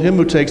 Behold him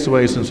who takes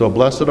away sins. So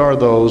blessed are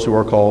those who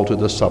are called to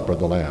the supper of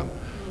the Lamb.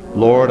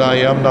 Lord, I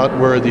am not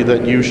worthy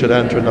that you should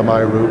enter into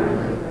my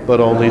roof, but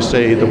only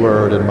say the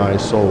word, and my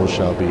soul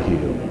shall be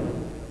healed.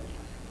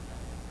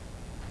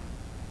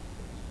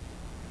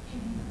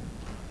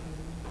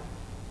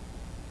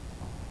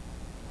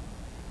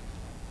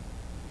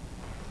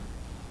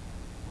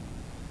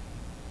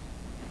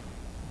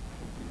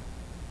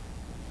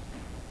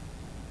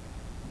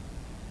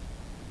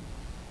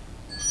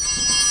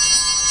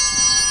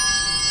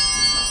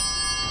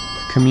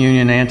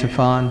 Communion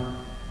antiphon.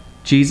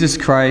 Jesus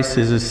Christ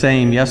is the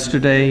same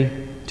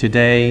yesterday,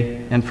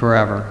 today, and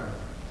forever.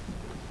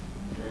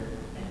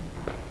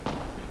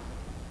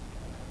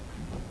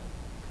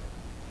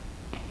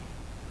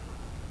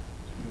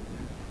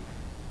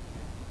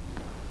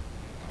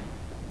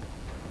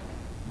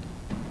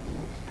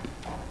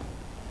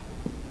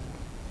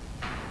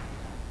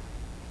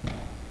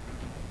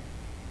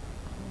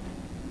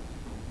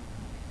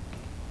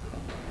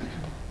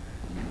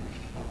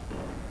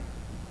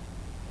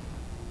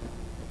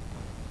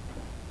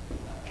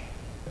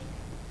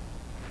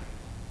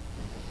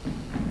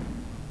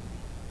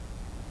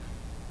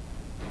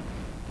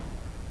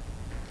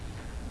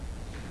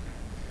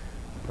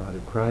 The body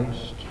of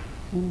Christ,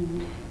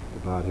 the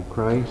body of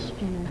Christ,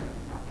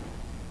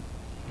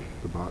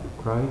 the body of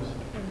Christ,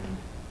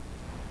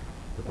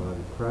 the body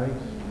of Christ,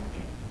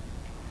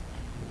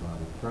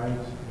 Body of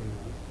Christ.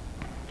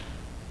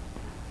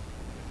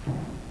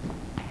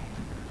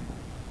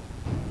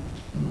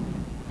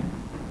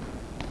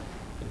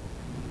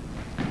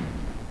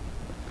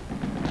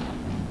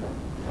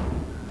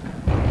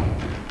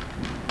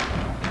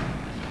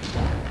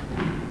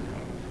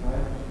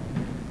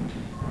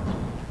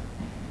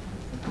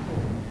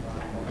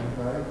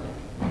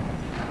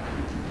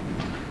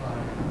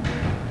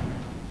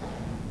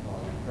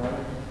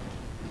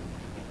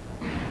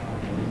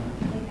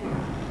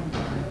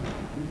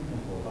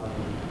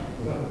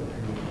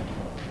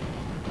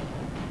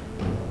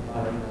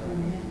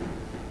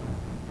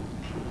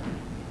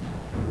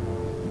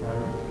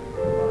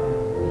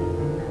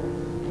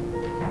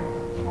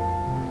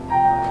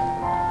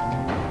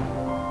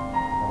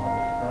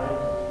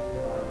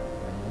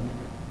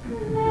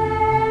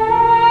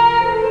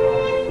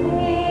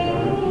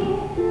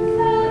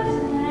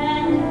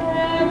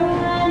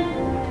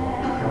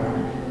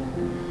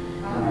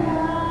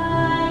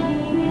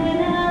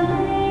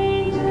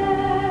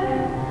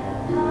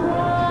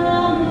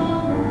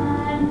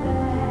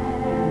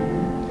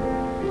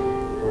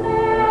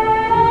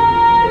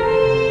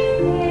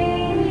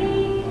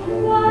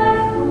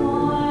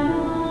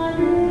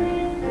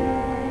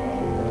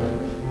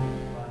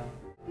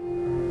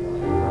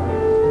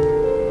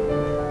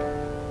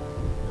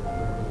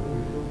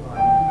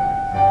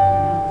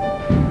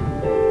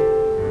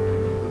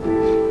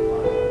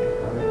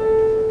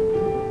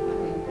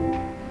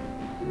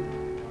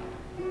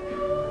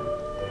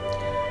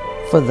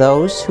 For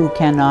those who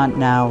cannot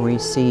now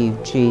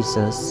receive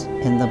Jesus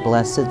in the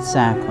Blessed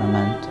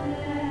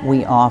Sacrament,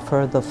 we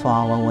offer the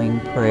following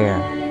prayer.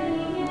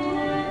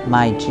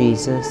 My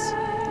Jesus,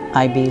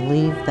 I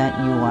believe that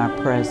you are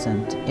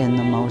present in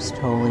the Most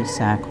Holy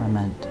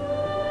Sacrament.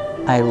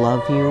 I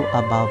love you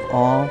above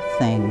all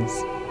things,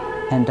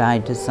 and I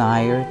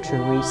desire to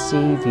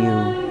receive you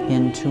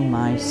into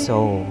my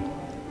soul.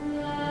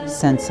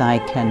 Since I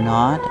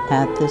cannot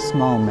at this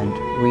moment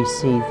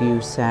receive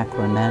you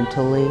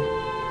sacramentally,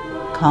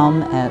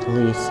 come at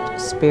least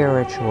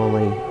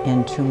spiritually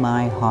into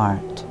my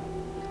heart.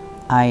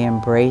 I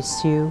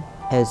embrace you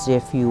as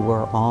if you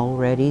were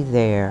already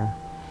there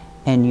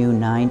and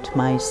unite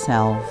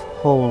myself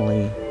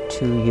wholly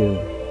to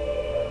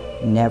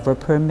you. Never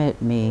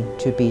permit me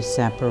to be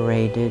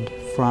separated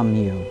from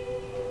you.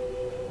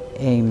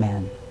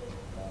 Amen.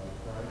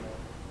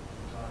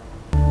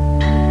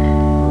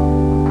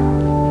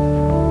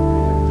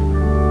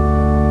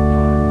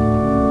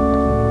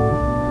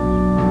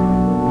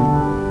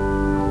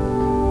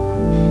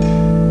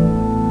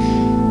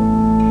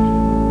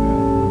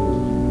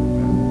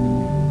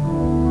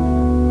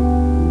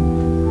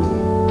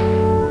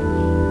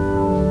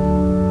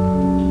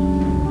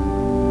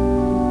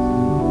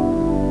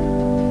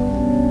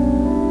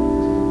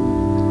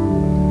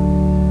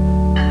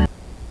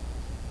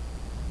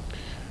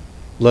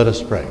 Let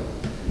us pray.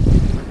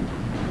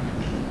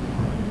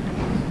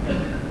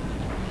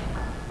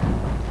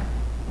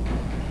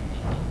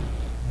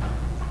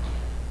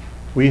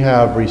 We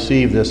have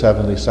received this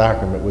heavenly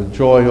sacrament with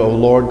joy. O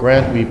Lord,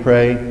 grant, we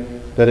pray,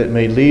 that it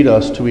may lead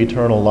us to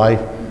eternal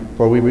life,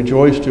 for we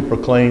rejoice to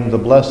proclaim the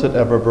Blessed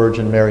Ever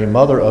Virgin Mary,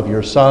 Mother of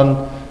your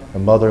Son,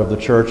 and Mother of the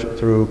Church,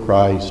 through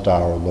Christ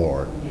our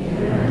Lord.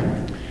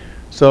 Amen.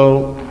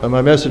 So,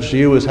 my message to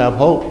you is have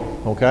hope,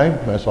 okay?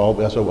 That's all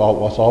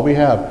we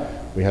have.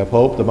 We have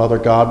hope. The Mother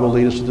God will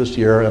lead us to this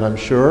year, and I'm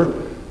sure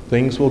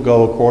things will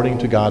go according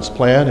to God's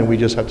plan, and we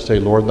just have to say,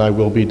 Lord, thy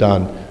will be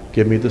done.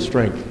 Give me the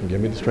strength.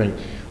 Give me the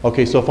strength.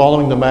 Okay, so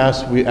following the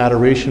Mass,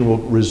 adoration will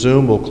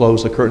resume. We'll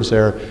close the curtains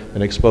there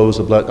and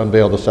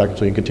unveil the sacrament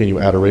so you can continue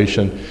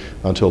adoration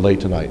until late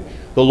tonight.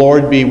 The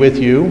Lord be with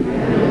you.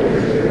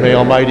 May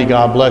Almighty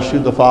God bless you,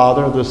 the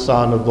Father, the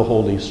Son, and the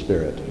Holy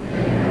Spirit.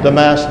 The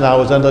Mass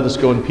now is ended. Let us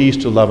go in peace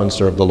to love and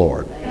serve the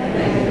Lord.